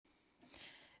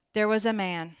There was a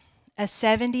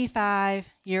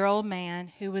 75-year-old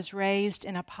man who was raised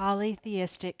in a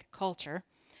polytheistic culture,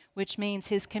 which means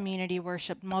his community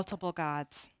worshiped multiple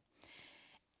gods.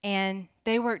 And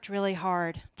they worked really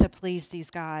hard to please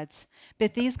these gods.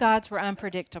 But these gods were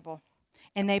unpredictable,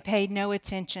 and they paid no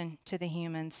attention to the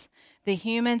humans. The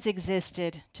humans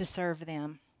existed to serve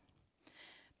them.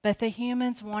 But the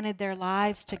humans wanted their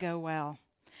lives to go well.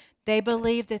 They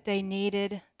believed that they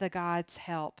needed the gods'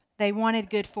 help. They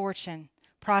wanted good fortune,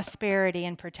 prosperity,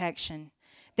 and protection.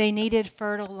 They needed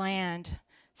fertile land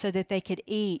so that they could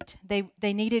eat.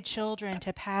 They needed children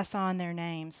to pass on their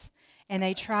names. And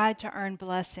they tried to earn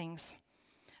blessings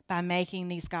by making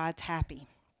these gods happy.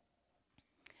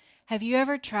 Have you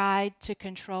ever tried to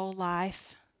control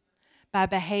life by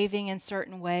behaving in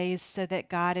certain ways so that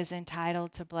God is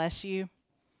entitled to bless you?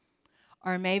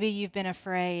 Or maybe you've been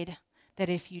afraid that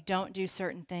if you don't do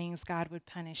certain things, God would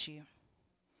punish you.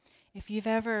 If you've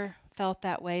ever felt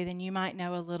that way, then you might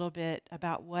know a little bit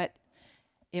about what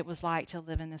it was like to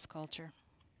live in this culture.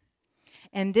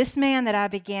 And this man that I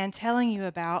began telling you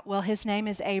about, well, his name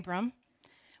is Abram,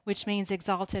 which means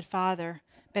exalted father,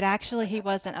 but actually he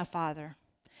wasn't a father.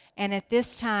 And at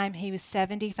this time, he was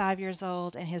 75 years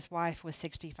old, and his wife was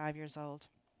 65 years old.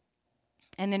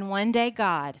 And then one day,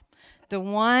 God, the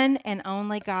one and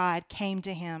only God, came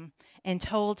to him and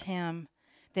told him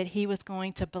that he was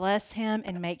going to bless him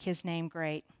and make his name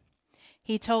great.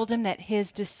 He told him that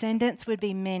his descendants would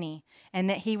be many and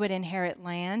that he would inherit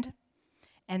land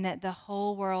and that the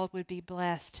whole world would be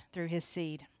blessed through his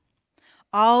seed.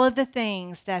 All of the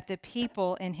things that the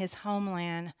people in his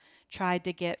homeland tried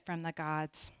to get from the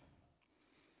gods.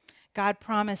 God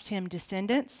promised him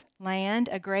descendants, land,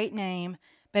 a great name,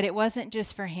 but it wasn't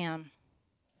just for him.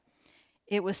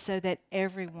 It was so that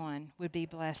everyone would be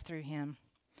blessed through him.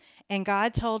 And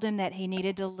God told him that he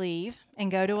needed to leave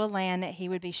and go to a land that he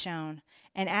would be shown.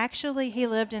 And actually, he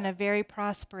lived in a very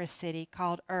prosperous city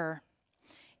called Ur.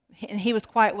 And he was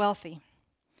quite wealthy.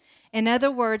 In other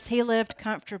words, he lived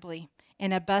comfortably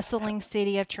in a bustling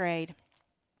city of trade.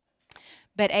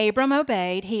 But Abram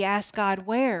obeyed. He asked God,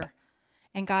 where?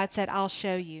 And God said, I'll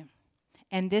show you.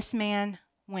 And this man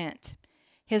went.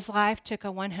 His life took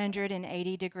a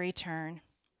 180-degree turn.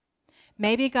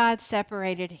 Maybe God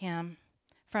separated him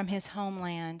from his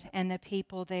homeland and the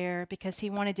people there because he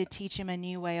wanted to teach him a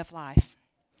new way of life.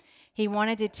 He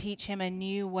wanted to teach him a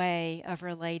new way of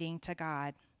relating to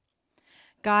God.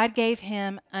 God gave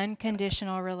him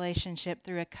unconditional relationship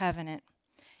through a covenant,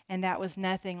 and that was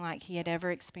nothing like he had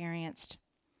ever experienced.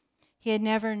 He had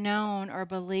never known or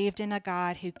believed in a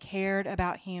God who cared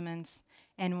about humans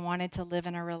and wanted to live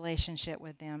in a relationship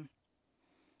with them.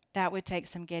 That would take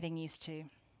some getting used to.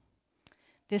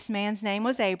 This man's name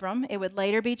was Abram. It would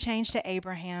later be changed to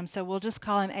Abraham, so we'll just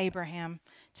call him Abraham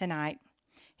tonight.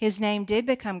 His name did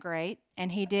become great,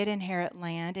 and he did inherit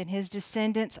land, and his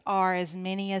descendants are as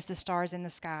many as the stars in the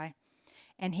sky.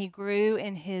 And he grew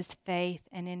in his faith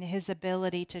and in his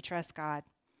ability to trust God.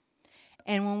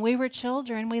 And when we were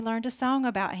children, we learned a song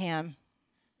about him.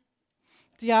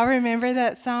 Do y'all remember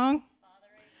that song?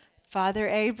 Father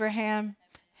Abraham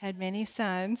had many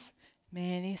sons.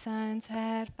 Many sons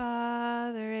had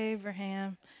Father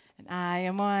Abraham, and I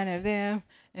am one of them,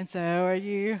 and so are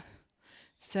you.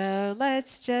 So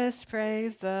let's just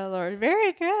praise the Lord.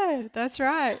 Very good. That's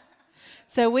right.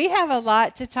 So we have a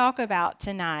lot to talk about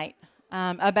tonight,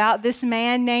 about this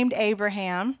man named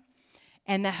Abraham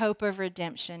and the hope of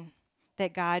redemption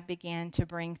that God began to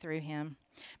bring through him.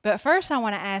 But first, I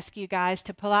want to ask you guys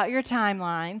to pull out your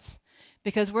timelines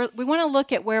because we want to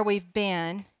look at where we've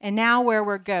been and now where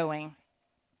we're going.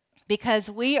 Because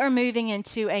we are moving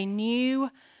into a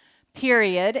new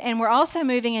period, and we're also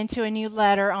moving into a new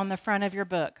letter on the front of your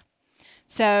book.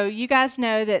 So you guys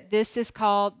know that this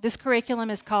curriculum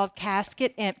is called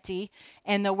Casket Empty,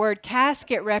 and the word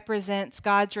casket represents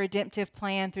God's redemptive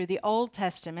plan through the Old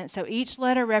Testament. So each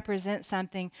letter represents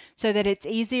something so that it's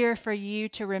easier for you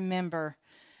to remember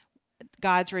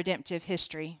God's redemptive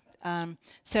history.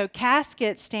 So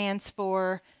casket stands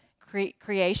for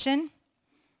creation,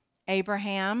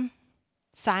 Abraham,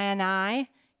 Sinai,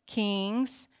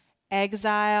 kings,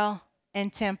 exile,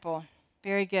 and temple.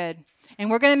 Very good. And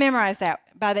we're going to memorize that.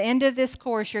 By the end of this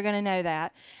course, you're going to know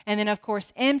that. And then, of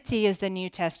course, empty is the New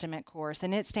Testament course,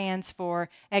 and it stands for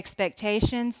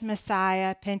expectations,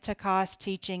 Messiah, Pentecost,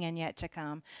 teaching, and yet to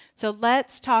come. So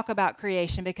let's talk about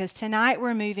creation, because tonight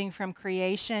we're moving from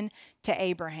creation to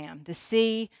Abraham, the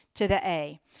C to the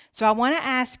A. So I want to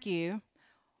ask you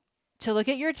to look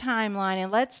at your timeline,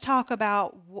 and let's talk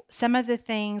about some of the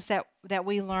things that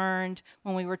we learned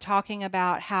when we were talking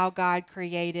about how God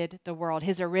created the world,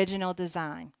 his original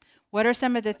design. What are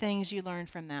some of the things you learned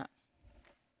from that?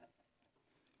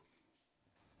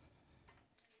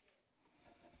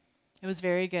 It was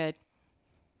very good.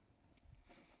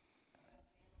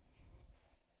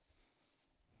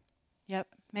 Yep.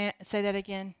 Say that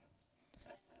again.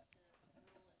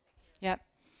 Yep.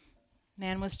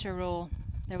 Man was to rule.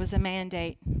 There was a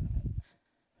mandate.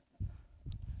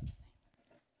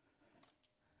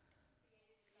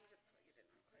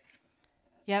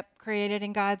 Yep. Created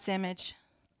in God's image.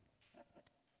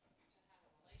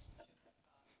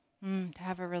 To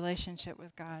have a relationship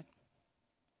with God.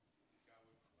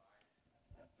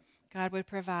 God would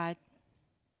provide.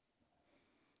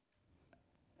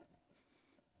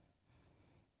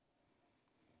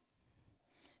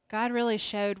 God really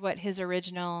showed what his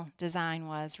original design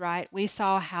was, right? We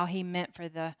saw how he meant for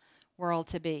the world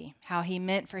to be, how he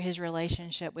meant for his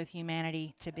relationship with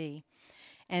humanity to be.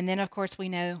 And then, of course, we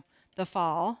know the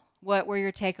fall. What were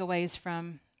your takeaways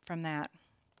from that?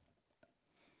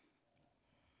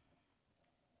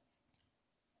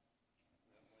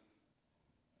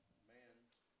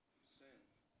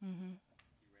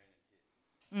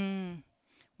 Mm-hmm. Mm.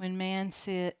 When man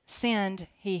sinned,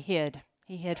 he hid.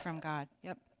 He hid from God.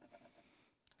 Yep.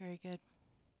 Very good.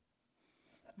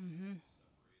 Mm-hmm.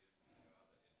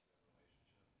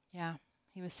 Yeah.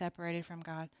 He was separated from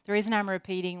God. The reason I'm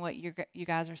repeating what you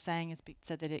guys are saying is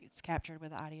so that it's captured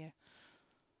with audio.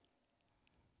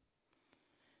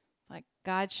 Like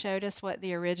God showed us what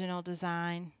the original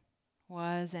design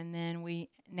was, and then we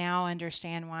now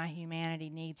understand why humanity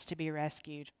needs to be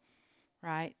rescued,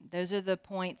 right? Those are the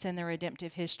points in the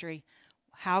redemptive history,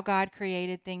 how God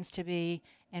created things to be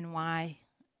and why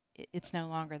it's no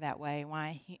longer that way,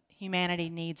 why humanity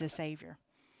needs a Savior.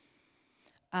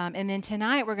 And then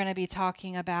tonight we're going to be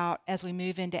talking about, as we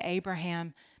move into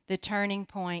Abraham, the turning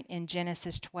point in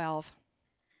Genesis 12.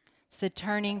 It's the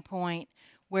turning point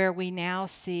where we now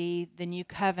see the new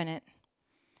covenant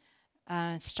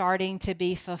starting to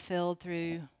be fulfilled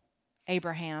through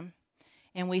Abraham.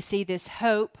 And we see this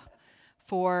hope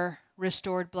for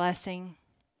restored blessing,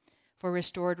 for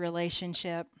restored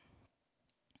relationship.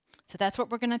 So that's what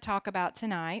we're going to talk about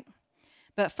tonight.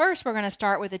 But first, we're going to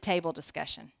start with a table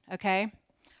discussion, okay?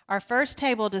 Our first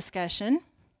table discussion.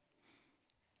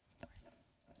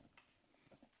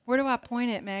 Where do I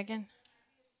point it, Megan?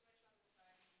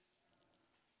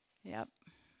 Yep.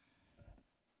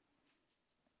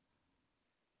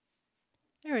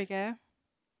 There we go.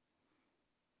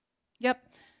 Yep.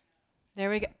 There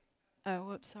we go. Oh,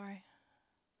 whoops, sorry.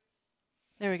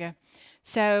 There we go.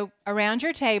 So, around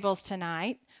your tables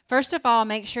tonight, first of all,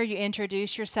 make sure you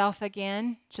introduce yourself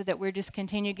again so that we're just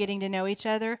continue getting to know each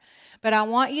other. But I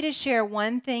want you to share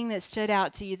one thing that stood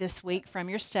out to you this week from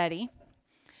your study.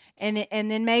 And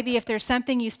then maybe if there's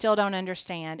something you still don't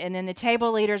understand. And then the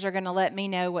table leaders are going to let me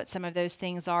know what some of those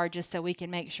things are just so we can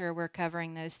make sure we're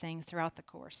covering those things throughout the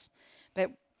course.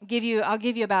 But I'll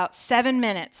give you about 7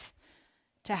 minutes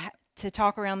to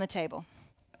talk around the table.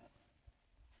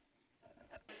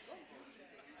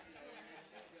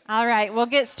 All right, we'll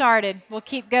get started. We'll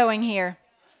keep going here.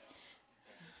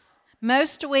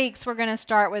 Most weeks we're going to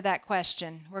start with that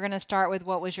question. We're going to start with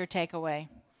what was your takeaway.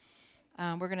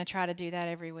 We're going to try to do that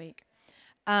every week.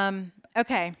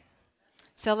 Okay,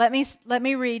 so let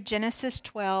me read Genesis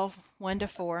 12, 1 to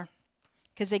 4,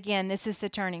 because again, this is the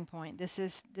turning point. This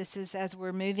is as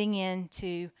we're moving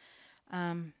into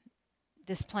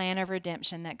this plan of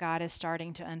redemption that God is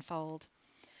starting to unfold.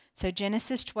 So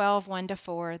Genesis 12, 1 to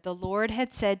 4, the Lord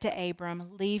had said to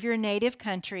Abram, leave your native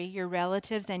country, your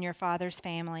relatives, and your father's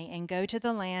family, and go to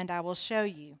the land I will show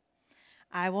you.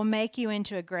 I will make you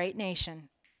into a great nation.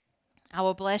 I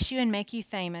will bless you and make you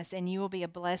famous, and you will be a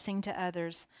blessing to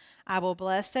others. I will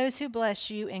bless those who bless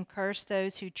you and curse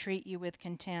those who treat you with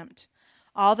contempt.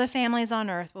 All the families on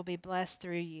earth will be blessed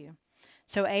through you.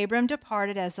 So Abram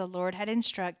departed as the Lord had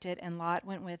instructed, and Lot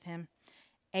went with him.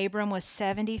 Abram was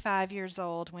 75 years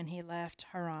old when he left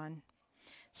Haran.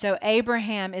 So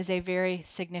Abraham is a very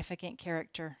significant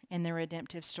character in the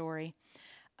redemptive story.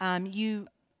 You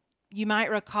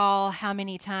might recall how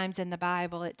many times in the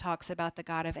Bible it talks about the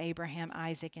God of Abraham,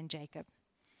 Isaac, and Jacob.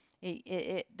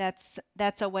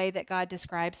 That's a way that God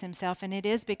describes himself, and it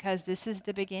is because this is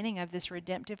the beginning of this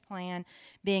redemptive plan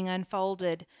being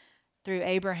unfolded through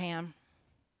Abraham,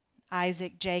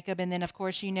 Isaac, Jacob, and then, of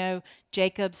course, you know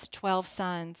Jacob's 12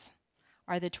 sons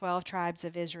are the 12 tribes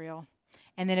of Israel,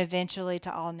 and then eventually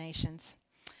to all nations.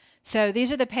 So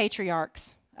these are the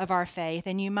patriarchs of our faith,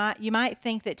 and you might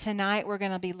think that tonight we're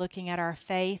going to be looking at our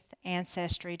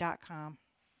faithancestry.com,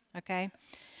 okay?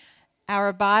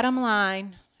 Our bottom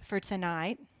line for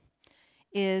tonight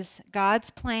is God's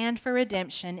plan for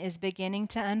redemption is beginning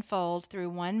to unfold through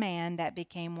one man that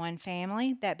became one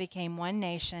family, that became one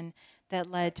nation,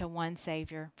 that led to one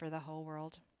Savior for the whole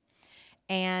world.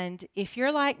 And if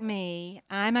you're like me,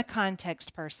 I'm a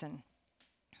context person.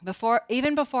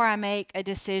 Even before I make a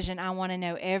decision, I want to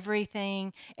know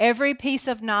everything, every piece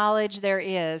of knowledge there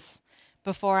is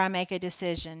before I make a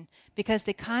decision, because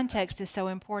the context is so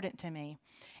important to me.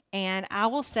 And I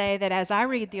will say that as I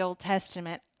read the Old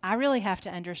Testament, I really have to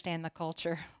understand the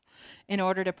culture in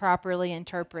order to properly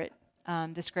interpret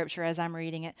the scripture as I'm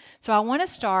reading it. So I want to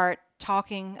start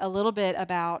talking a little bit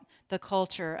about the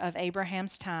culture of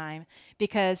Abraham's time,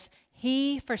 because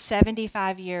he, for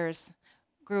 75 years,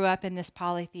 grew up in this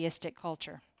polytheistic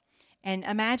culture. And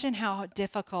imagine how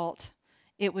difficult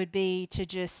it would be to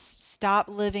just stop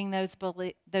living those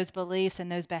beliefs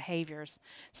and those behaviors.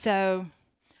 So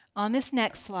on this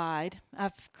next slide,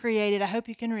 I've created, I hope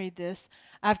you can read this,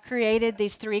 I've created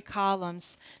these three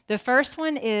columns. The first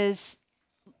one is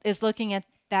looking at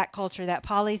that culture, that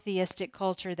polytheistic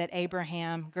culture that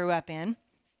Abraham grew up in.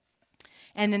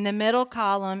 And then the middle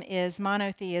column is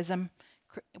monotheism,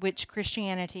 which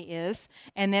Christianity is.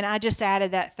 And then I just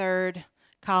added that third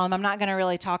column. I'm not going to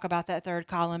really talk about that third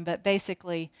column, but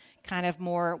basically kind of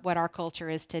more what our culture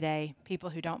is today, people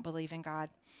who don't believe in God.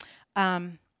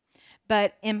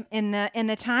 But in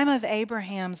the time of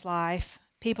Abraham's life,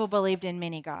 people believed in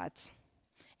many gods.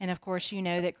 And of course, you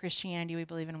know that Christianity, we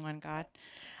believe in one God.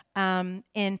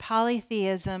 In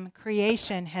polytheism,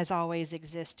 creation has always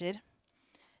existed.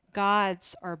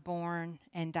 Gods are born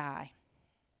and die.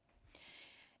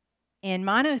 In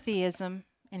monotheism,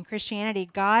 in Christianity,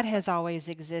 God has always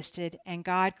existed and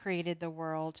God created the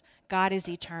world. God is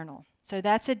eternal. So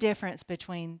that's a difference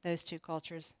between those two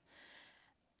cultures.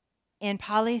 In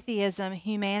polytheism,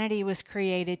 humanity was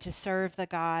created to serve the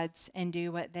gods and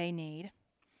do what they need.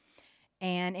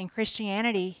 And in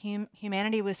Christianity,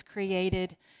 humanity was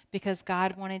created because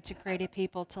God wanted to create a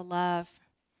people to love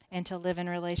and to live in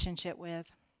relationship with.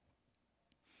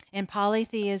 In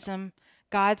polytheism,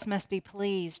 gods must be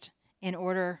pleased in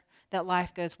order that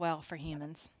life goes well for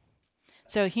humans.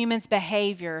 So humans'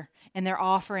 behavior and their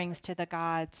offerings to the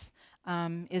gods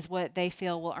is what they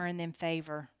feel will earn them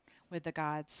favor with the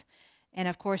gods. And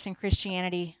of course, in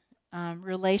Christianity,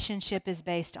 relationship is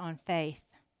based on faith,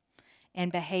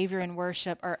 and behavior and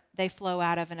worship they flow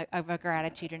out of a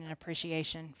gratitude and an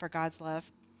appreciation for God's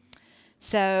love.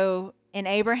 So in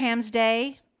Abraham's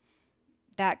day,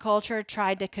 that culture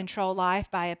tried to control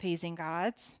life by appeasing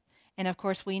gods. And of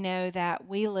course, we know that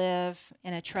we live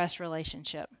in a trust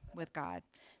relationship with God,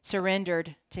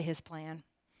 surrendered to his plan.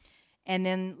 And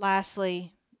then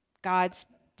lastly, the gods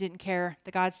didn't care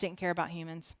about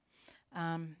humans.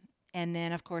 And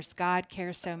then, of course, God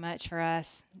cares so much for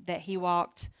us that he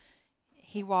walked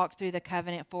through the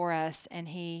covenant for us, and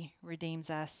he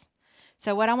redeems us.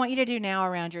 So what I want you to do now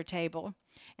around your table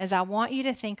is I want you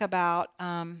to think about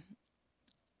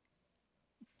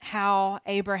how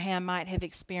Abraham might have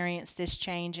experienced this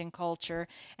change in culture.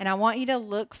 And I want you to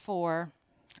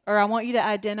I want you to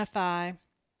identify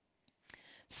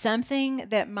something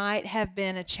that might have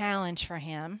been a challenge for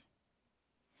him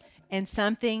and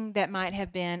something that might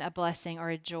have been a blessing or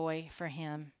a joy for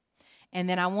him. And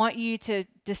then I want you to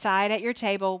decide at your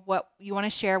table what you want to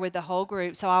share with the whole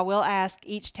group. So I will ask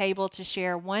each table to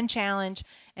share one challenge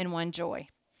and one joy.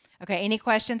 Okay, any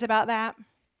questions about that?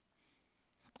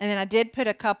 And then I did put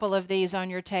a couple of these on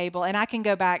your table, and I can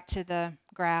go back to the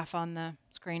graph on the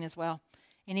screen as well.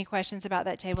 Any questions about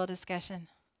that table discussion?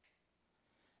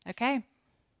 Okay.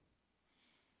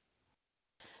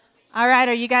 All right,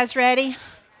 are you guys ready?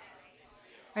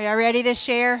 Are y'all ready to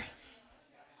share?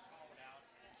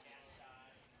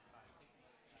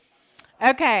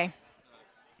 Okay.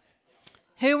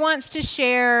 Who wants to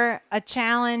share a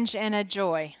challenge and a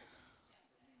joy?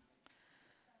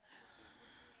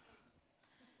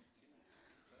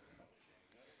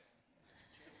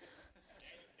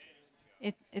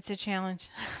 It's a challenge.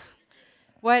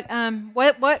 What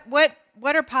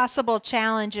are possible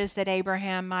challenges that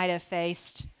Abraham might have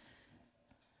faced?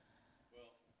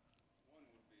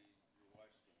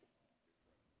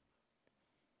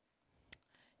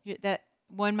 That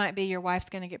one might be your wife's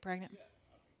going to get pregnant.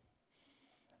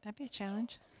 That'd be a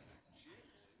challenge,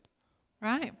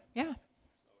 right? Yeah.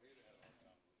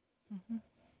 Mm-hmm.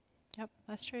 Yep,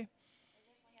 that's true.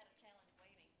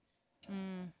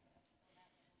 Mm,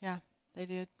 yeah, they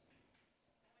did.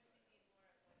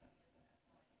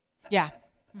 Yeah.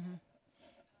 Mm-hmm.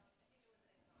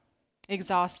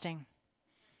 Exhausting.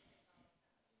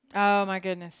 Oh my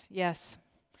goodness. Yes.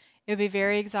 It would be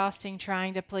very exhausting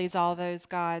trying to please all those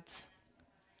gods.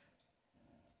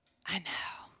 I know.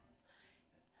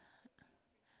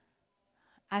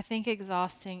 I think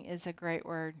exhausting is a great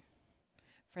word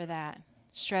for that.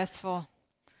 Stressful,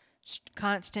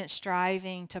 constant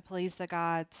striving to please the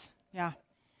gods. Yeah.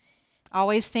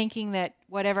 Always thinking that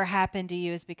whatever happened to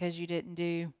you is because you didn't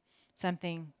do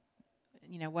something,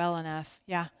 well enough.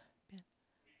 Yeah.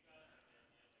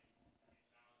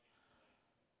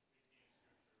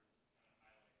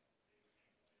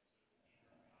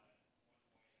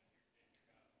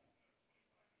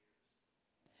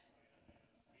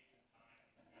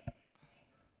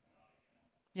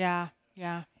 Yeah.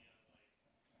 Yeah.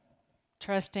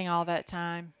 Trusting all that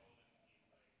time.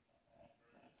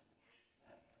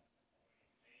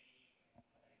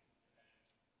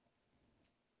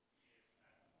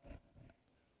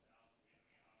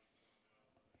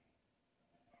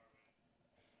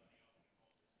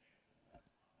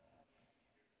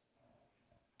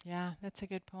 Yeah, that's a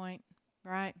good point.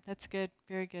 Right. That's good.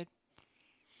 Very good.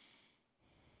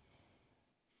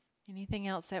 Anything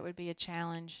else that would be a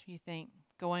challenge, you think,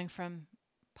 going from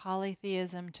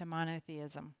polytheism to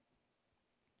monotheism?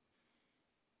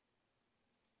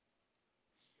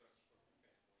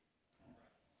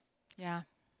 Yeah.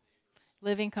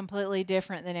 Living completely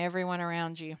different than everyone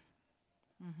around you.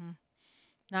 Hmm.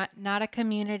 Not a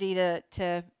community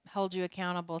to hold you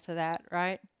accountable to that,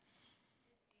 right?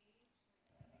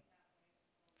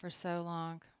 For so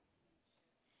long.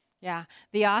 Yeah.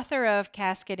 The author of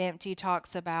Casket Empty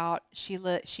talks about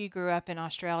she grew up in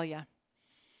Australia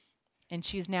and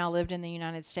she's now lived in the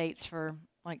United States for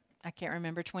like I can't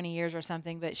remember 20 years or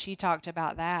something, but she talked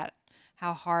about that,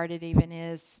 how hard it even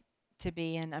is to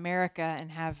be in America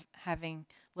and having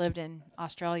lived in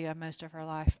Australia most of her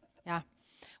life. Yeah.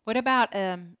 What about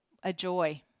a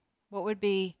joy? What would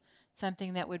be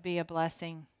something that would be a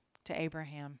blessing to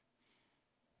Abraham?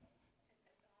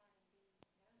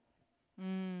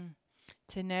 Mm,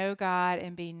 to know God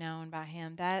and be known by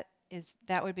Him. That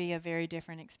would be a very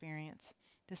different experience.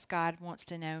 This God wants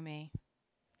to know me.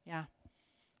 Yeah,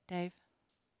 Dave.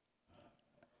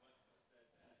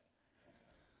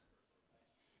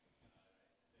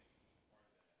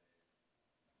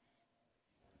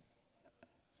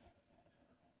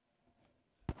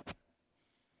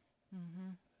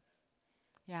 Mhm.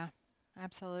 Yeah,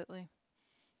 absolutely.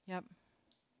 Yep.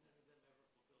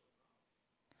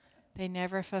 They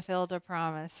never fulfilled a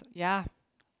promise. Yeah.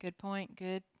 Good point.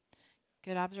 Good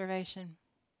observation.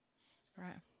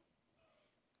 Right.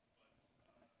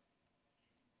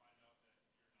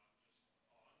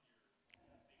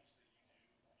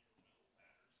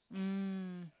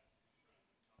 Mm,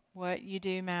 what you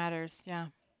do matters. Yeah.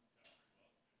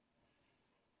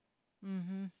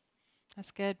 Mhm.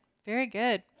 That's good. Very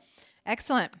good.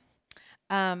 Excellent.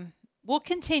 Um, we'll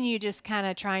continue just kind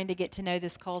of trying to get to know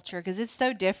this culture because it's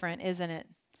so different, isn't it?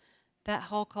 That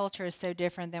whole culture is so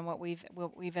different than what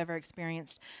we've ever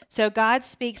experienced. So God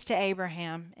speaks to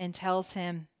Abraham and tells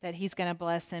him that he's going to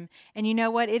bless him. And you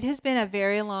know what? It has been a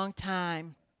very long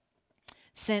time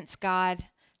since God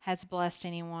has blessed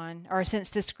anyone, or since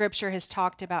the scripture has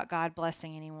talked about God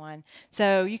blessing anyone.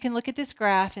 So you can look at this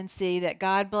graph and see that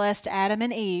God blessed Adam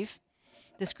and Eve.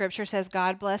 The scripture says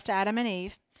God blessed Adam and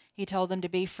Eve. He told them to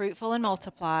be fruitful and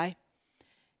multiply.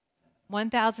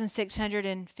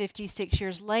 1,656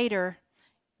 years later,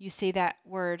 you see that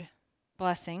word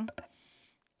blessing.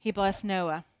 He blessed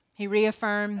Noah. He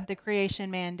reaffirmed the creation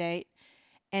mandate.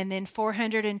 And then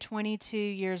 422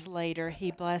 years later,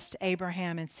 he blessed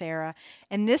Abraham and Sarah.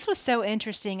 And this was so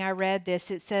interesting. I read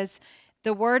this. It says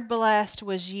the word blessed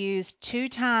was used two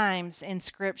times in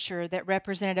Scripture that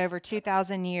represented over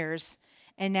 2,000 years.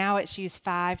 And now it's used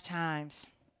five times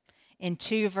in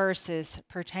two verses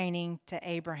pertaining to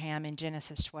Abraham in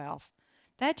Genesis 12.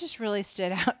 That just really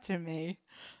stood out to me.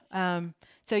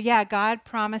 So, yeah, God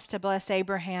promised to bless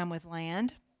Abraham with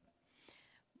land,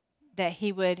 that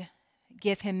he would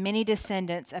give him many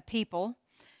descendants, a people.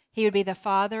 He would be the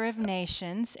father of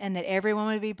nations, and that everyone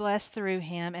would be blessed through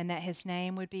him, and that his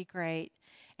name would be great.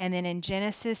 And then in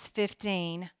Genesis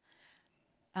 15,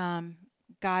 um,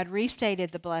 God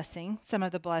restated the blessing, some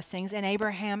of the blessings, and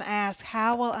Abraham asked,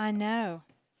 "How will I know?"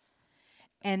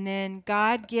 And then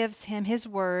God gives him his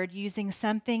word using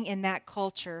something in that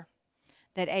culture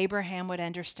that Abraham would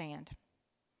understand,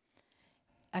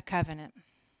 a covenant.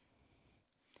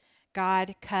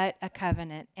 God cut a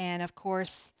covenant. And of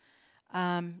course,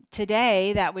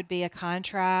 today that would be a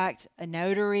contract, a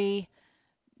notary,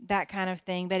 that kind of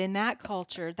thing. But in that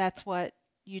culture, that's what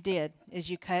you did, is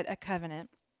you cut a covenant.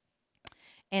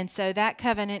 And so that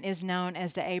covenant is known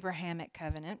as the Abrahamic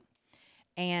covenant.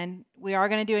 And we are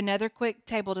going to do another quick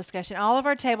table discussion. All of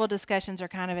our table discussions are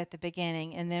kind of at the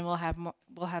beginning, and then we'll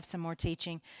have some more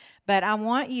teaching. But I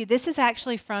want you. This is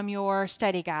actually from your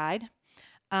study guide.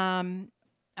 Um,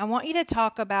 I want you to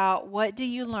talk about what do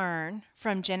you learn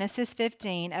from Genesis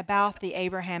 15 about the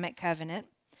Abrahamic covenant,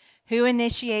 who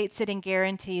initiates it and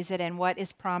guarantees it, and what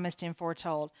is promised and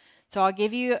foretold. So I'll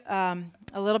give you a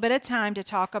little bit of time to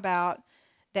talk about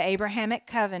the Abrahamic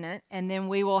covenant, and then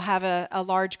we will have a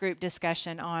large group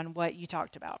discussion on what you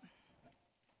talked about.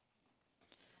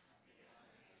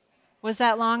 Was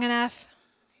that long enough?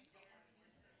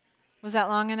 Was that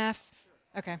long enough?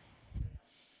 Okay.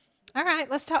 All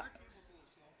right, let's talk.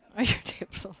 Oh, your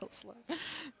table's a little slow.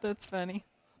 That's funny.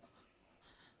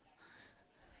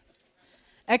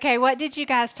 Okay, what did you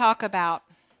guys talk about?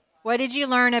 What did you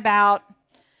learn about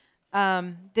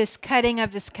this cutting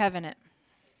of this covenant?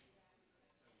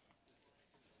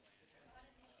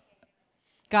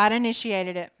 God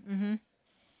initiated it.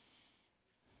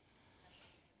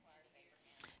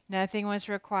 Nothing was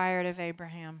required of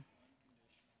Abraham.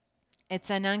 It's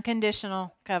an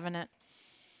unconditional covenant.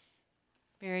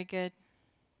 Very good.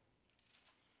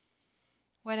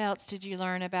 What else did you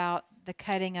learn about the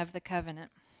cutting of the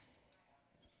covenant?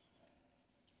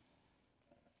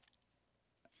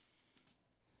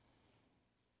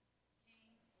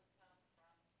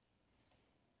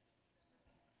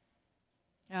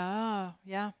 Oh,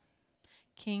 yeah.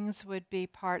 Kings would be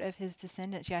part of his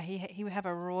descendants. Yeah, he would have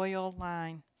a royal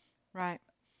line. Right.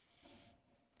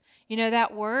 You know,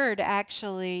 that word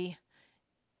actually,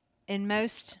 in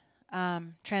most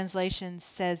translations,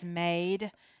 says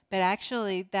made, but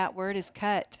actually that word is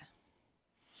cut.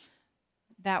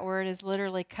 That word is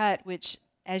literally cut, which,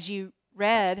 as you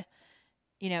read,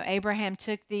 you know, Abraham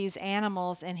took these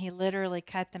animals and he literally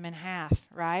cut them in half,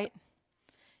 right?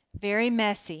 Very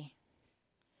messy,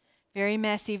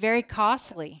 very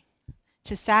costly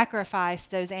to sacrifice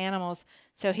those animals.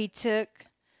 So he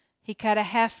cut a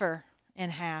heifer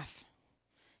in half.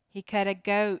 He cut a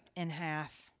goat in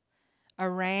half, a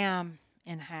ram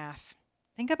in half.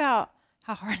 Think about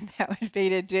how hard that would be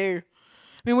to do.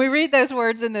 I mean, we read those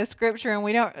words in the scripture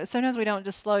and sometimes we don't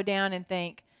just slow down and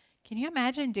think, can you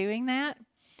imagine doing that?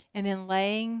 And then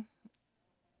laying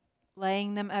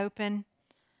them open.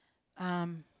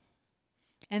 Um,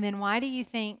 and then why do you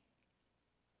think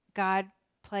God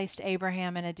placed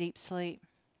Abraham in a deep sleep?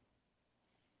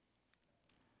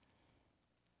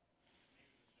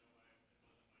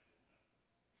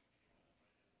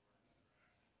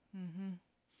 Mm-hmm.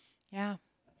 Yeah.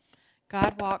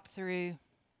 God walked through.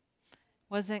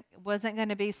 Wasn't going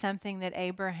to be something that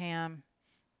Abraham,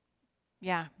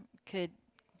 yeah, could.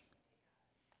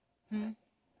 Hmm?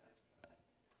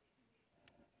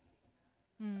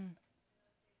 Hmm.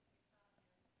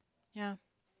 Yeah.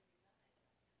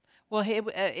 Well,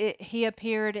 he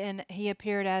appeared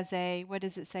as a, what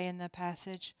does it say in the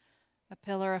passage? A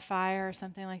pillar of fire or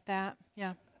something like that.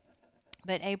 Yeah.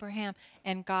 But Abraham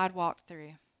and God walked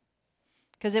through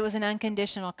because it was an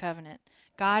unconditional covenant.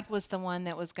 God was the one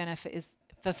that was going to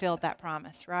fulfill that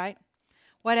promise, right?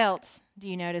 What else do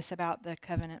you notice about the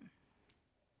covenant?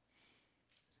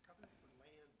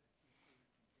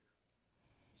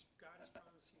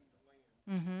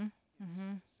 Mm-hmm.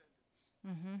 Mm-hmm.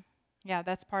 Mm-hmm. Yeah,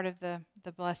 that's part of the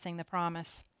blessing, the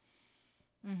promise.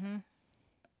 Mm-hmm.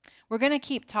 We're going to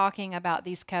keep talking about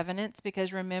these covenants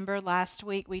because remember last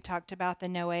week we talked about the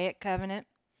Noahic covenant.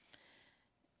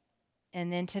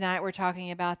 And then tonight we're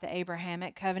talking about the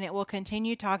Abrahamic covenant. We'll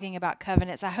continue talking about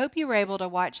covenants. I hope you were able to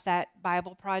watch that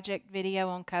Bible Project video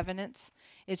on covenants.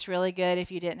 It's really good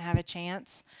if you didn't have a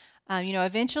chance.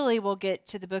 Eventually we'll get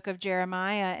to the book of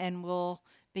Jeremiah and we'll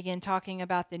begin talking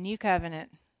about the new covenant,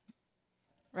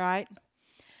 right?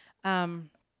 Um,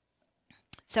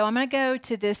 so I'm going to go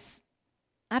to this.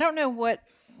 I don't know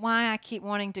why I keep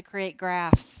wanting to create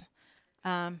graphs.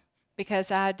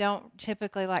 Because I don't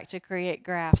typically like to create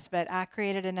graphs, but I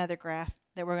created another graph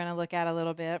that we're going to look at a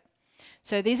little bit.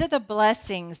 So these are the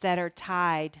blessings that are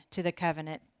tied to the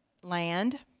covenant: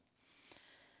 land,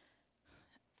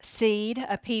 seed,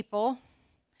 a people.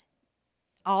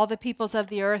 All the peoples of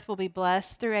the earth will be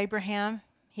blessed through Abraham.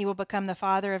 He will become the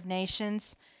father of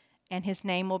nations, and his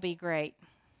name will be great.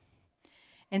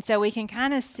 And so we can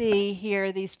kind of see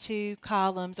here these two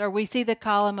columns, or we see the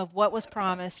column of what was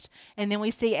promised, and then we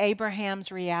see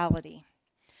Abraham's reality.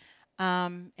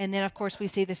 And then, of course, we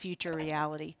see the future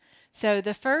reality. So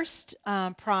the first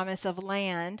promise of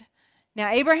land. Now,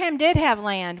 Abraham did have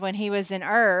land when he was in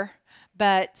Ur,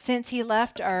 but since he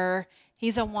left Ur,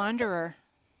 he's a wanderer,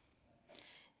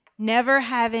 never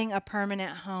having a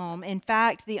permanent home. In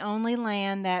fact, the only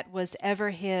land that was ever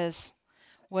his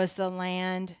was the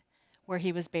land where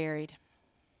he was buried.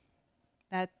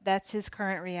 That's his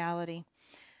current reality.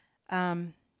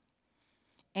 And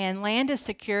land is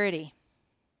security,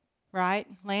 right?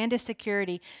 Land is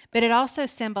security, but it also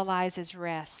symbolizes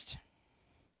rest.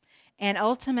 And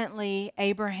ultimately,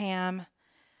 Abraham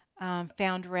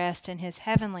found rest in his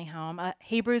heavenly home.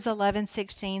 Hebrews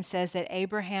 11:16 says that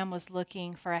Abraham was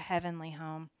looking for a heavenly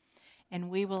home, and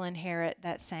we will inherit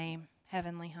that same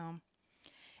heavenly home.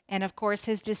 And of course,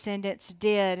 his descendants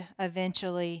did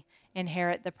eventually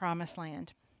inherit the promised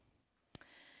land.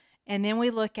 And then we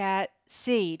look at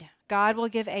seed. God will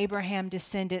give Abraham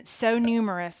descendants so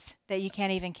numerous that you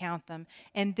can't even count them.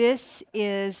 And this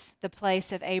is the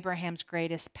place of Abraham's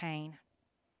greatest pain.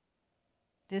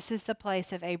 This is the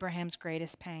place of Abraham's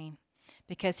greatest pain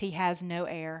because he has no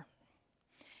heir.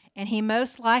 And he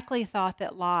most likely thought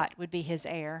that Lot would be his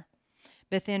heir.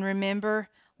 But then remember,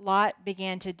 Lot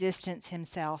began to distance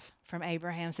himself from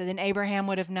Abraham. So then Abraham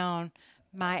would have known,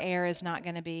 my heir is not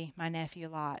going to be my nephew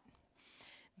Lot.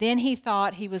 Then he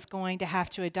thought he was going to have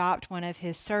to adopt one of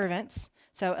his servants,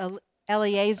 so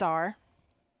Eleazar.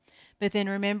 But then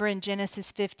remember in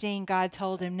Genesis 15, God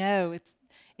told him, no,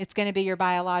 it's going to be your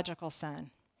biological son.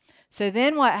 So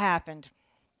then what happened?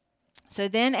 So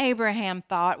then Abraham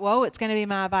thought, whoa, it's going to be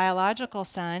my biological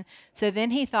son. So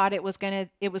then he thought it was going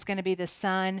to be the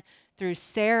son through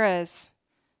Sarah's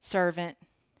servant,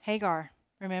 Hagar.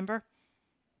 Remember?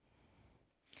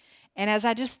 And as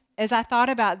I thought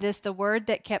about this, the word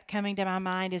that kept coming to my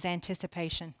mind is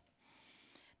anticipation.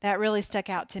 That really stuck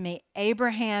out to me.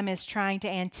 Abraham is trying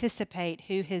to anticipate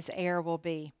who his heir will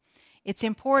be. It's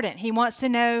important. He wants to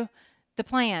know the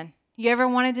plan. You ever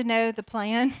wanted to know the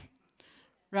plan?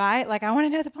 Right? Like, I want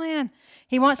to know the plan.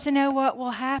 He wants to know what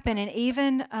will happen. And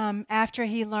even after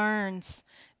he learns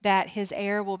that his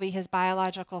heir will be his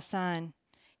biological son,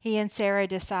 he and Sarah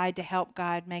decide to help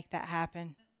God make that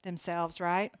happen themselves,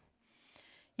 right?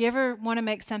 You ever want to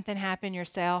make something happen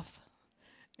yourself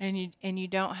and you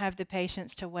don't have the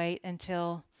patience to wait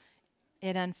until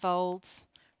it unfolds,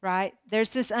 right?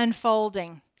 There's this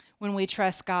unfolding when we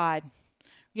trust God.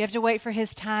 You have to wait for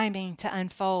his timing to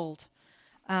unfold.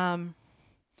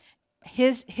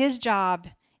 His job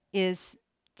is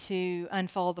to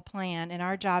unfold the plan, and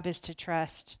our job is to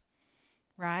trust,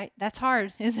 right? That's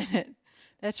hard, isn't it?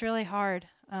 That's really hard.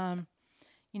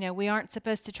 We aren't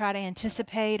supposed to try to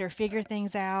anticipate or figure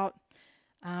things out.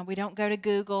 We don't go to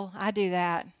Google. I do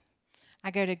that.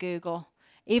 I go to Google.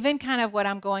 Even kind of what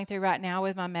I'm going through right now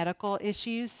with my medical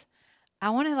issues, I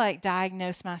want to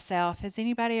diagnose myself. Has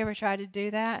anybody ever tried to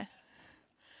do that?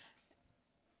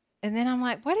 And then I'm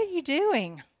like, what are you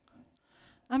doing?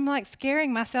 I'm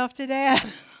scaring myself to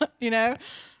death,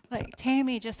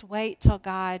 Tammy, just wait till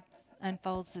God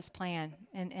unfolds this plan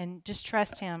and just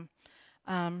trust him.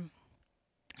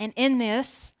 And in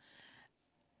this,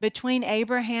 between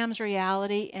Abraham's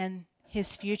reality and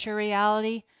his future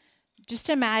reality, just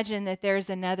imagine that there's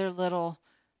another little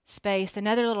space,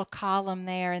 another little column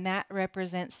there, and that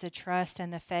represents the trust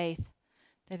and the faith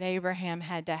that Abraham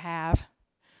had to have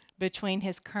between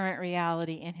his current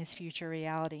reality and his future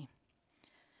reality.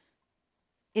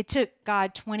 It took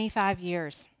God 25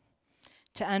 years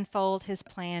to unfold his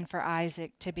plan for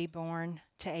Isaac to be born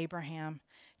to Abraham.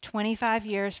 25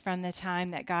 years from the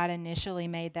time that God initially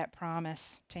made that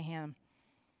promise to him.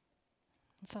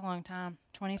 It's a long time,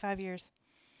 25 years.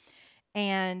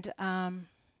 And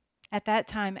at that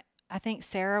time, I think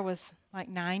Sarah was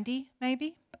 90,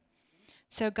 maybe.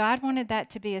 So God wanted that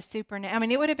to be it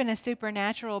would have been a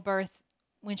supernatural birth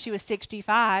when she was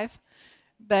 65,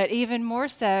 but even more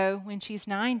so when she's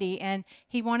 90. And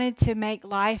he wanted to make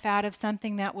life out of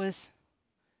something that was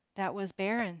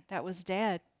barren, that was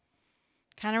dead.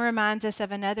 Kind of reminds us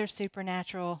of another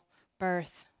supernatural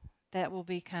birth that will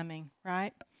be coming,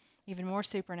 right? Even more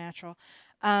supernatural.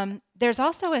 There's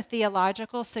also a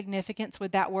theological significance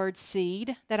with that word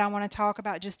seed that I want to talk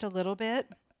about just a little bit.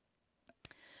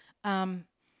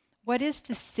 What is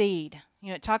the seed?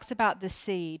 It talks about the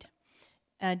seed.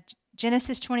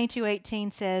 Genesis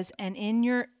 22:18 says, and in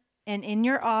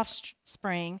your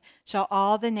offspring shall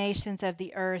all the nations of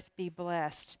the earth be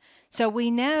blessed. So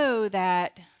we know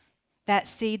that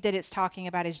seed that it's talking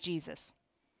about is Jesus.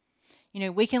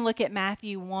 We can look at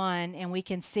Matthew 1 and we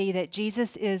can see that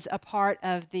Jesus is a part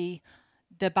of the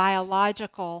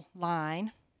biological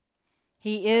line.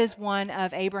 He is one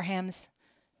of Abraham's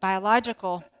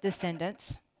biological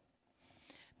descendants.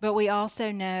 But we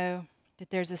also know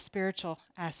that there's a spiritual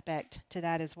aspect to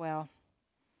that as well.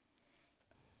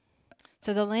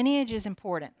 So the lineage is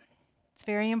important. It's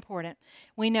very important.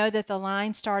 We know that the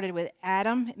line started with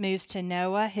Adam, it moves to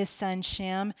Noah, his son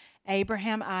Shem,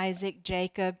 Abraham, Isaac,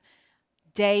 Jacob,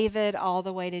 David, all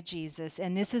the way to Jesus.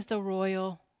 And this is the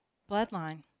royal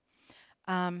bloodline.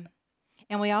 And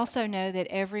we also know that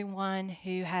everyone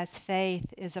who has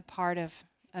faith is a part of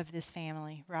this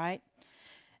family, right?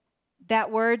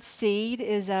 That word seed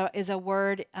is a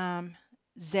word,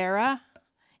 zera,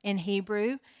 in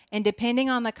Hebrew. And depending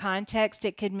on the context,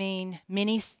 it could mean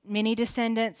many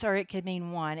descendants, or it could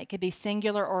mean one. It could be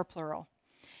singular or plural.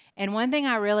 And one thing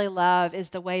I really love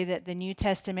is the way that the New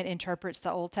Testament interprets the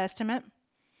Old Testament.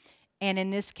 And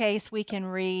in this case, we can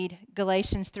read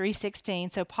Galatians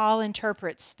 3:16. So Paul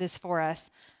interprets this for us.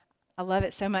 I love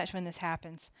it so much when this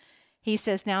happens. He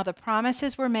says, now the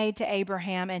promises were made to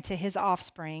Abraham and to his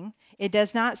offspring. It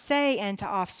does not say and to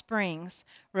offsprings,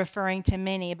 referring to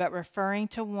many, but referring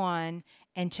to one,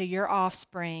 and to your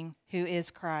offspring, who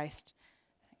is Christ.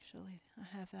 Actually,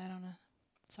 I have that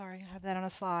on a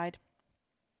slide.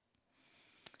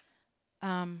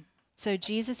 So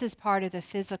Jesus is part of the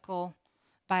physical,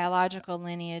 biological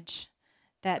lineage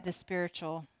that the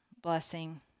spiritual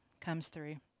blessing comes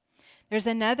through. There's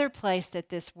another place that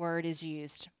this word is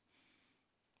used.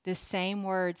 This same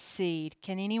word, seed.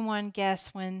 Can anyone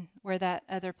guess where that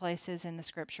other place is in the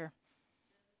scripture?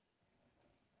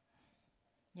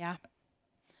 Yeah.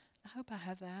 I hope I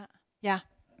have that. Yeah.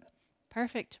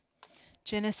 Perfect.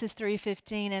 Genesis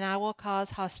 3:15, and I will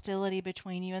cause hostility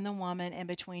between you and the woman, and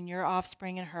between your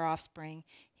offspring and her offspring.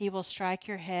 He will strike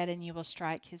your head, and you will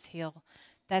strike his heel.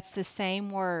 That's the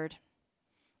same word,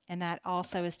 and that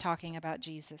also is talking about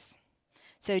Jesus.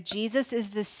 So Jesus is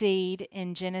the seed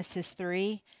in Genesis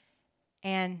 3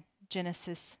 and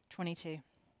Genesis 22.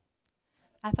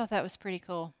 I thought that was pretty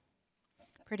cool.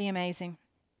 Pretty amazing.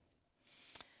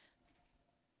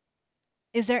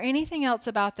 Is there anything else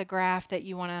about the graph that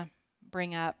you want to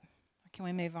bring up? Or can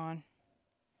we move on?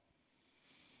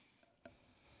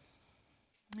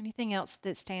 Anything else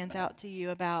that stands out to you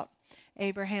about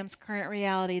Abraham's current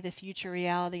reality, the future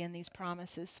reality, and these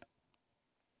promises?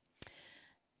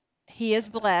 He is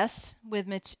blessed with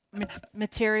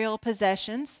material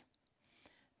possessions,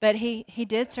 but he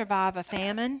did survive a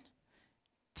famine,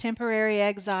 temporary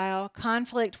exile,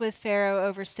 conflict with Pharaoh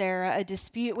over Sarah, a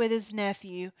dispute with his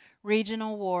nephew,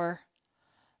 regional war.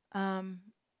 And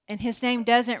his name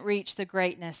doesn't reach the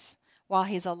greatness while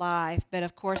he's alive. But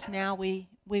of course, now we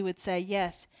would say,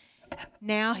 yes,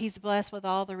 now he's blessed with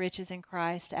all the riches in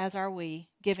Christ, as are we,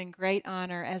 given great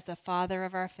honor as the father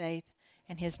of our faith,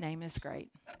 and his name is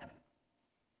great.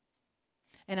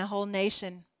 And a whole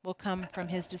nation will come from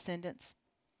his descendants.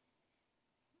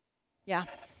 Yeah.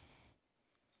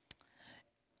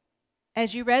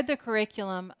 As you read the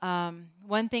curriculum,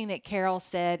 one thing that Carol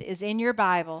said is in your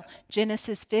Bible,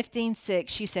 Genesis 15:6,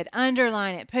 she said,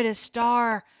 underline it, put a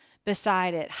star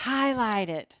beside it, highlight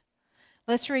it.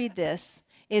 Let's read this.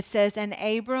 It says, and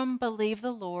Abram believed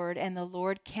the Lord, and the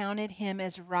Lord counted him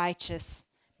as righteous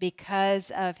because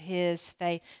of his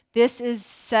faith. This is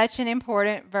such an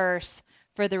important verse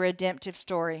for the redemptive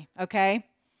story, okay?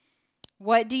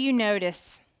 What do you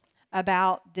notice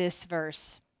about this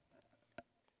verse?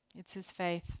 It's his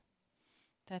faith.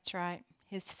 That's right.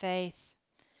 His faith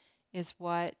is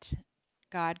what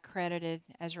God credited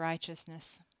as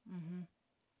righteousness.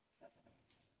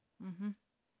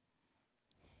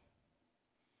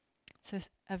 So it's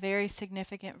a very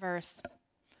significant verse.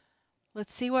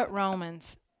 Let's see what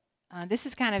Romans. This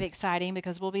is kind of exciting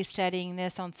because we'll be studying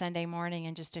this on Sunday morning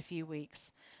in just a few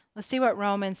weeks. Let's see what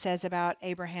Romans says about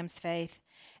Abraham's faith.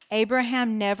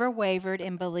 Abraham never wavered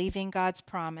in believing God's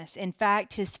promise. In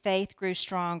fact, his faith grew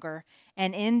stronger,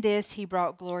 and in this he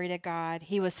brought glory to God.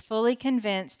 He was fully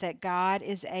convinced that God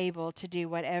is able to do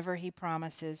whatever he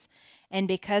promises. And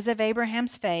because of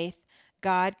Abraham's faith,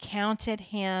 God counted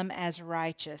him as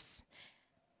righteous.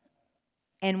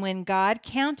 And when God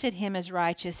counted him as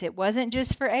righteous, it wasn't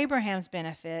just for Abraham's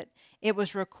benefit, it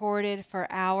was recorded for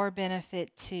our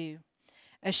benefit too,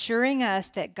 assuring us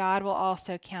that God will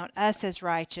also count us as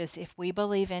righteous if we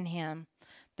believe in him,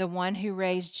 the one who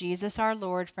raised Jesus our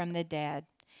Lord from the dead.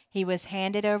 He was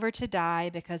handed over to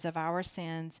die because of our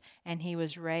sins, and he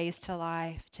was raised to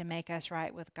life to make us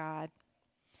right with God.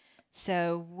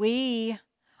 So we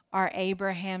are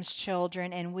Abraham's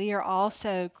children, and we are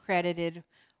also credited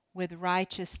with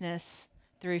righteousness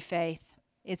through faith.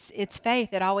 It's faith.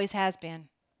 It always has been,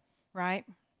 right?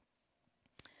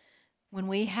 When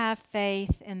we have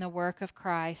faith in the work of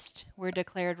Christ, we're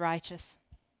declared righteous.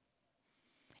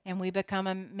 And we become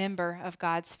a member of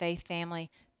God's faith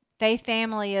family. Faith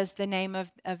family is the name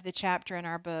of the chapter in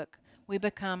our book. We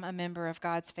become a member of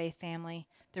God's faith family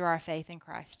through our faith in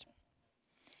Christ.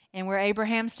 And we're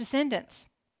Abraham's descendants.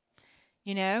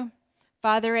 You know,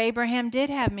 Father Abraham did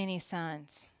have many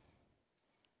sons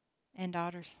and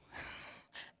daughters.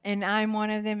 And I'm one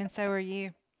of them, and so are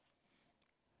you.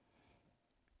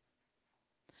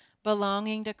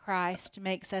 Belonging to Christ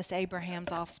makes us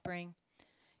Abraham's offspring.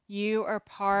 You are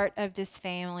part of this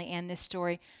family and this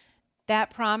story.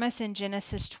 That promise in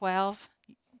Genesis 12,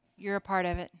 you're a part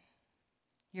of it.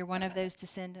 You're one of those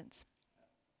descendants.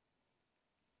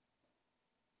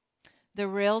 The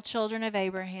real children of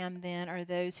Abraham, then, are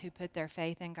those who put their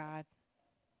faith in God.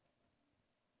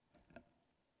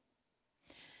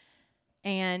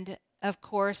 And, of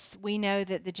course, we know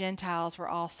that the Gentiles were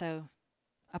also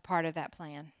a part of that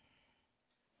plan.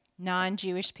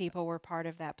 Non-Jewish people were part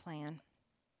of that plan.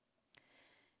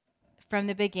 From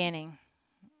the beginning,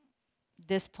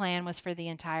 this plan was for the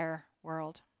entire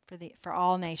world, for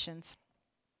all nations.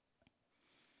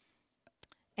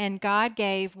 And God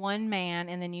gave one man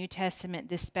in the New Testament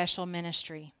this special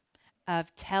ministry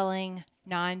of telling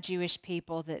non-Jewish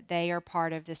people that they are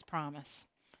part of this promise.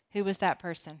 Who was that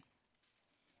person?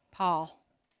 Paul.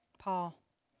 A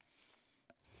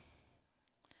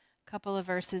couple of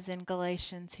verses in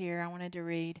Galatians here I wanted to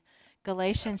read.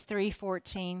 Galatians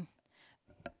 3:13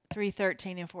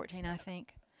 and 14, I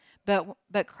think.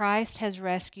 But Christ has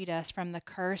rescued us from the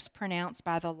curse pronounced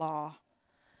by the law.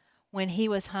 When he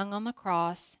was hung on the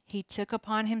cross, he took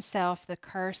upon himself the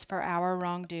curse for our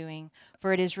wrongdoing.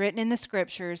 For it is written in the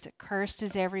Scriptures, cursed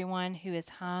is everyone who is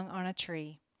hung on a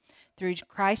tree. Through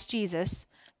Christ Jesus,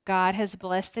 God has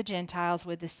blessed the Gentiles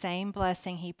with the same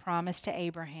blessing he promised to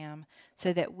Abraham,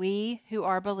 so that we who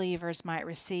are believers might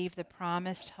receive the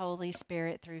promised Holy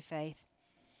Spirit through faith.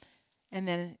 And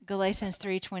then Galatians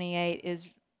 3:28 is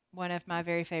one of my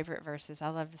very favorite verses. I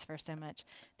love this verse so much.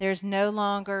 There's no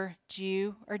longer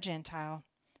Jew or Gentile,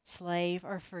 slave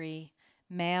or free,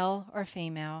 male or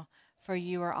female, for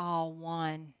you are all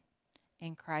one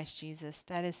in Christ Jesus.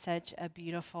 That is such a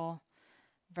beautiful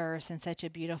verse and such a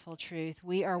beautiful truth.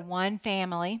 We are one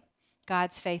family,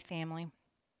 God's faith family.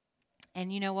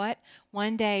 And you know what?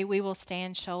 One day we will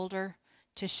stand shoulder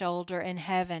to shoulder in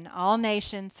heaven, all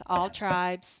nations, all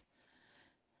tribes.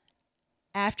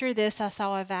 After this, I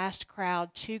saw a vast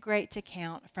crowd, too great to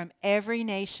count, from every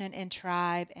nation and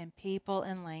tribe and people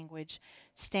and language,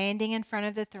 standing in front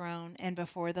of the throne and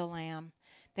before the Lamb.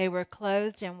 They were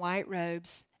clothed in white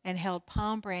robes and held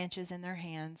palm branches in their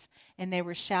hands, and they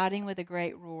were shouting with a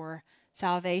great roar,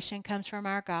 "Salvation comes from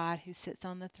our God who sits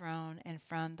on the throne and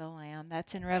from the Lamb."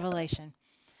 That's in Revelation.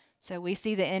 So we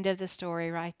see the end of the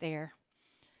story right there.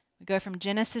 We go from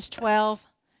Genesis 12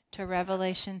 to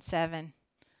Revelation 7.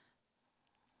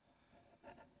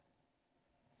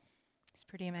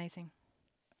 Pretty amazing.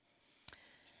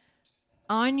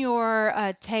 On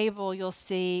your table, you'll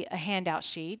see a handout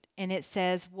sheet, and it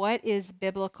says, "What is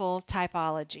biblical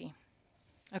typology?"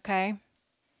 Okay?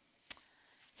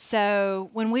 So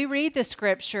when we read the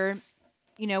scripture,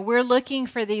 we're looking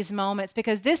for these moments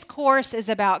because this course is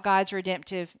about God's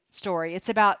redemptive story. It's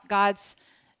about God's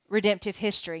redemptive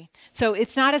history. So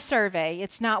it's not a survey.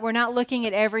 We're not looking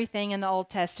at everything in the Old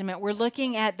Testament. We're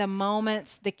looking at the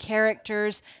moments, the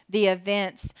characters, the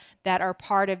events that are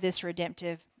part of this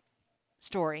redemptive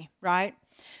story, right?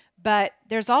 But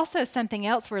there's also something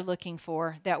else we're looking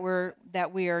for that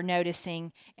we are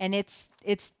noticing, and it's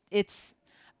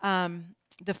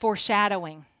the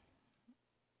foreshadowing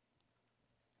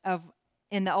of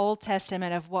in the Old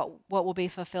Testament of what will be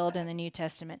fulfilled in the New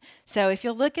Testament. So if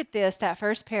you look at this, that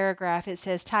first paragraph, it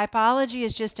says typology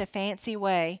is just a fancy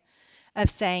way of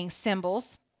saying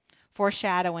symbols,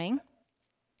 foreshadowing,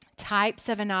 types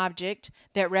of an object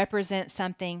that represent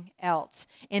something else.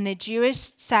 In the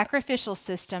Jewish sacrificial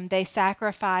system, they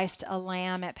sacrificed a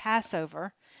lamb at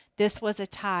Passover. This was a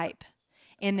type.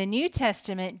 In the New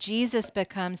Testament, Jesus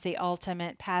becomes the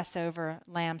ultimate Passover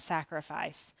lamb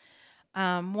sacrifice.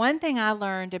 One thing I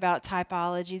learned about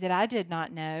typology that I did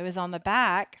not know is on the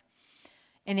back,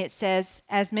 and it says,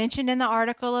 as mentioned in the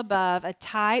article above, a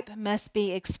type must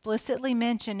be explicitly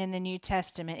mentioned in the New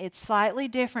Testament. It's slightly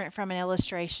different from an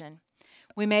illustration.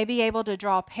 We may be able to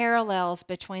draw parallels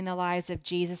between the lives of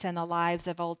Jesus and the lives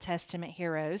of Old Testament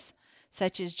heroes,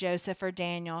 such as Joseph or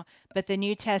Daniel, but the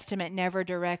New Testament never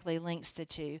directly links the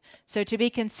two. So to be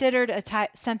considered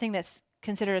something that's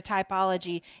considered a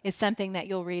typology is something that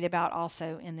you'll read about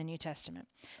also in the New Testament.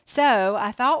 So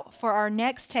I thought for our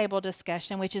next table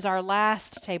discussion, which is our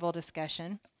last table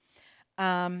discussion,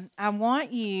 I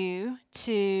want you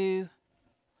to,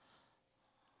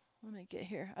 let me get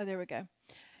here. Oh, there we go.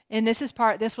 And this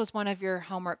was one of your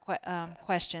homework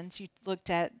questions. You looked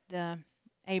at the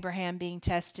Abraham being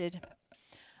tested.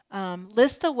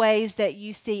 List the ways that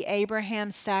you see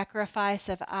Abraham's sacrifice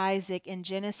of Isaac in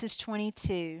Genesis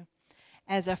 22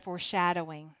 as a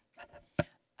foreshadowing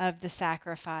of the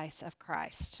sacrifice of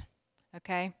Christ.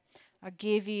 Okay? I'll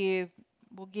give you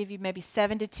we'll give you maybe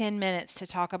 7 to 10 minutes to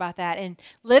talk about that. And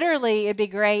literally it'd be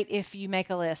great if you make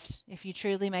a list. If you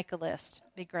truly make a list.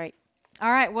 It'd be great.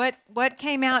 All right, what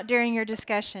came out during your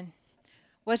discussion?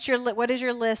 What does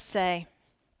your list say?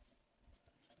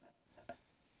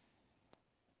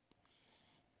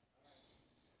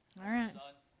 All right.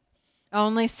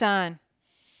 Only son.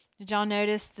 Did y'all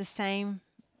notice the same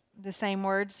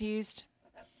words used?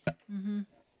 Mhm.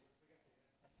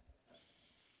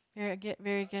 Very good,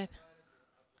 very good.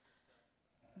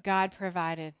 God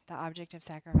provided the object of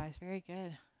sacrifice. Very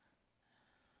good.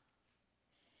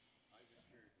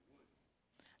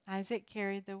 Isaac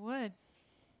carried the wood,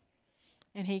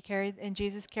 and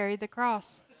Jesus carried the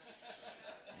cross.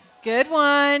 Good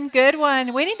one, good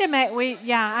one. We need to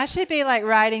yeah, I should be like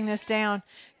writing this down.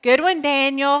 Good one,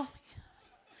 Daniel.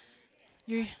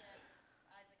 You,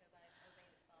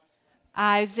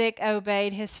 Isaac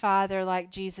obeyed his father like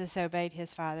Jesus obeyed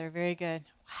his father. Very good.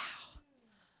 Wow.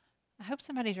 I hope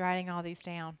somebody's writing all these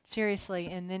down. Seriously,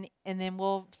 and then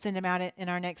we'll send them out in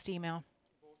our next email.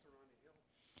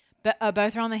 But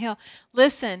both are on the hill.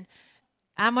 Listen,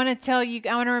 I'm going to tell you,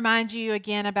 I want to remind you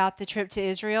again about the trip to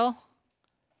Israel.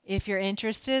 If you're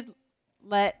interested,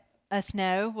 let us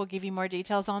know. We'll give you more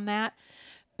details on that.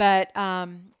 But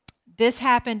this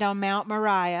happened on Mount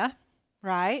Moriah,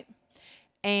 right?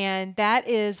 And that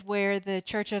is where the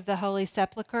Church of the Holy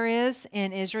Sepulchre is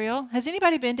in Israel. Has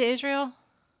anybody been to Israel?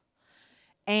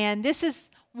 And this is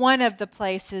one of the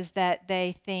places that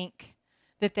they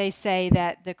say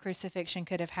that the crucifixion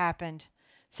could have happened.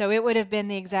 So it would have been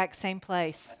the exact same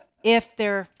place if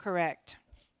they're correct.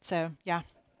 So, yeah,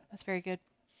 that's very good.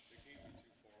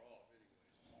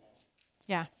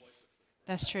 Yeah,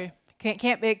 that's true. It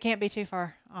can't be too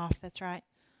far off. That's right.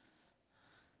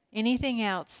 Anything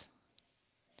else?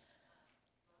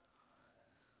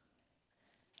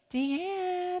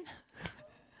 Deanne.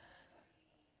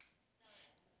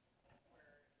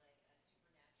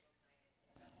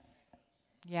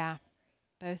 Yeah,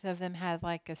 both of them had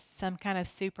like some kind of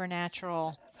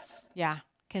supernatural, yeah,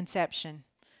 conception.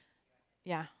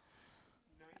 Yeah,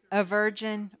 a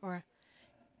virgin or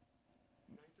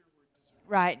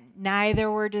right. Neither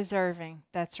were deserving.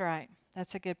 That's right.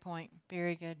 That's a good point.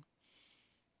 Very good.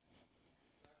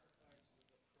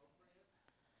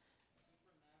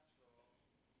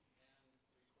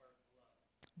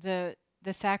 The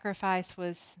sacrifice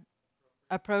was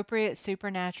appropriate,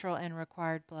 supernatural, and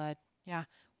required blood. Yeah,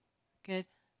 good.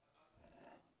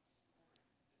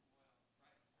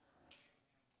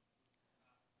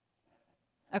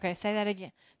 Okay, say that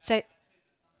again. Say,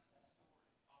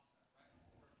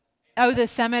 oh, the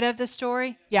summit of the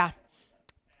story? Yeah,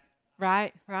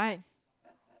 right, right.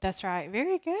 That's right.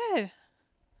 Very good.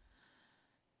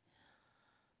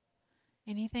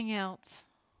 Anything else?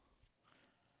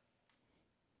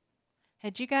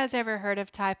 Had you guys ever heard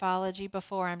of typology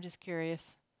before? I'm just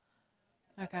curious.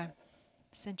 Okay,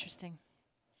 it's interesting.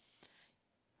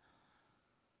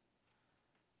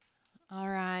 All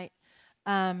right.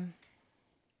 Um,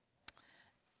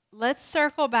 let's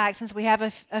circle back since we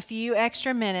have a few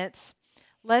extra minutes.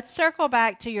 Let's circle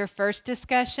back to your first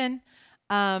discussion.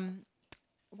 Um,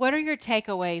 what are your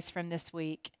takeaways from this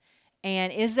week?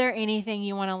 And is there anything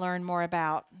you want to learn more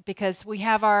about? Because we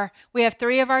have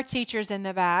three of our teachers in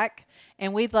the back,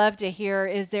 and we'd love to hear.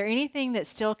 Is there anything that's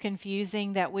still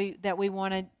confusing that we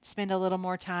want to spend a little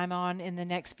more time on in the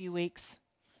next few weeks?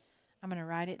 I'm going to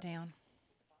write it down.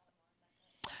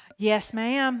 Yes,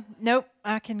 ma'am. Nope,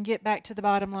 I can get back to the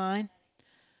bottom line.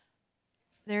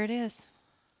 There it is.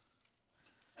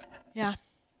 Yeah.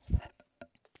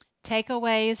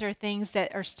 Takeaways or things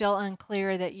that are still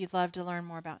unclear that you'd love to learn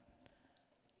more about.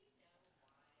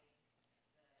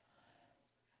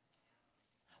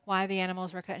 Why the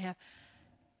animals were cut in half.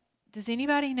 Does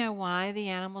anybody know why the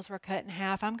animals were cut in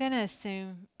half? I'm going to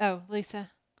assume. Oh,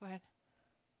 Lisa, go ahead.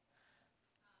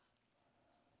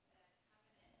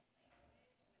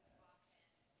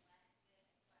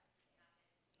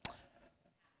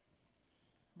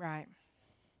 Right,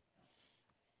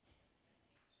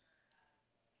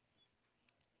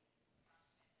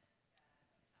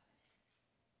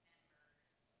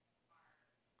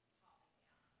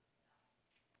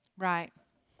 right.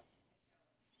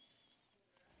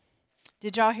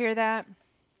 Did y'all hear that?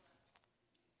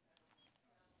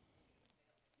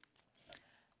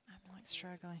 I'm like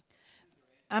struggling.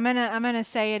 I'm gonna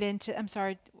say it into. I'm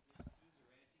sorry.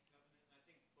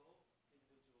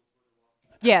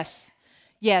 Yes,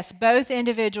 Yes, both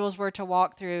individuals were to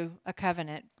walk through a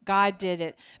covenant. God did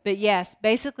it. But yes,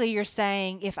 basically you're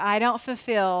saying if I don't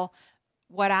fulfill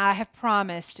what I have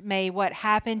promised, may what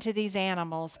happened to these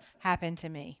animals happen to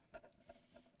me.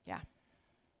 Yeah,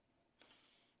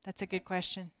 that's a good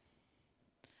question.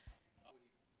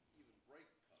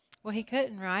 Well, he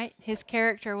couldn't, right? His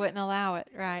character wouldn't allow it,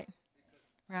 right?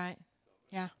 Right.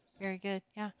 Yeah, very good.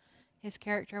 Yeah, his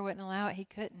character wouldn't allow it. He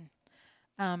couldn't.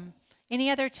 Um, any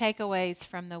other takeaways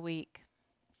from the week?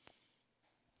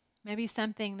 Maybe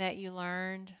something that you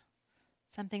learned,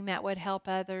 something that would help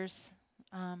others,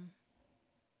 um,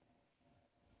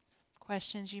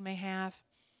 questions you may have.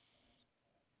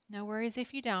 No worries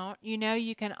if you don't. You know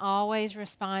you can always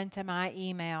respond to my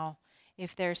email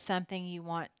if there's something you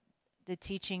want the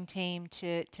teaching team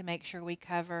to make sure we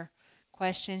cover,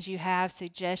 questions you have,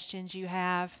 suggestions you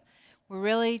have. We're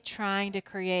really trying to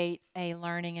create a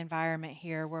learning environment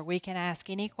here where we can ask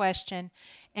any question,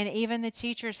 and even the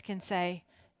teachers can say,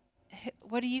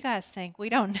 what do you guys think? We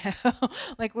don't know.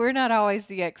 Like, we're not always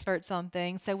the experts on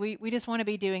things, so we just want to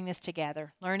be doing this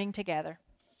together, learning together.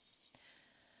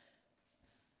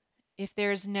 If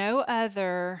there's no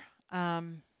other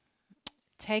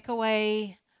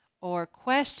takeaway or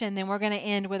question, then we're going to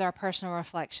end with our personal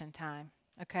reflection time.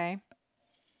 Okay?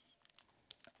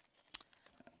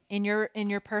 In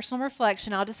your personal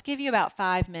reflection, I'll just give you about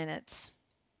 5 minutes.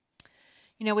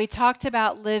 You know, we talked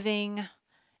about living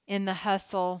in the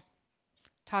hustle,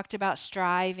 talked about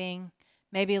striving,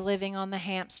 maybe living on the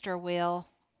hamster wheel.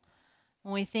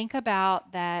 When we think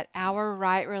about that, our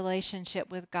right relationship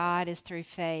with God is through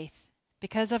faith.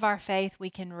 Because of our faith, we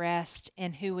can rest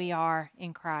in who we are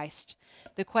in Christ.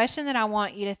 The question that I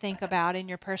want you to think about in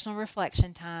your personal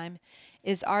reflection time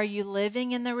is, are you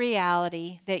living in the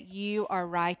reality that you are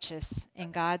righteous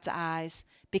in God's eyes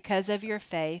because of your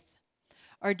faith?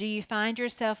 Or do you find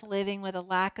yourself living with a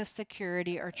lack of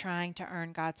security or trying to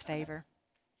earn God's favor?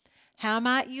 How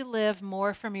might you live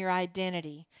more from your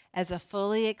identity as a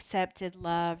fully accepted,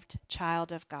 loved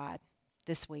child of God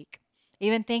this week?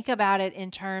 Even think about it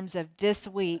in terms of this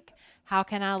week. How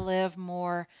can I live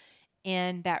more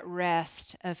in that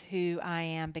rest of who I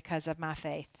am because of my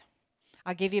faith?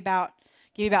 I'll give you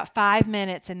about 5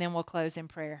 minutes and then we'll close in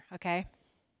prayer, okay?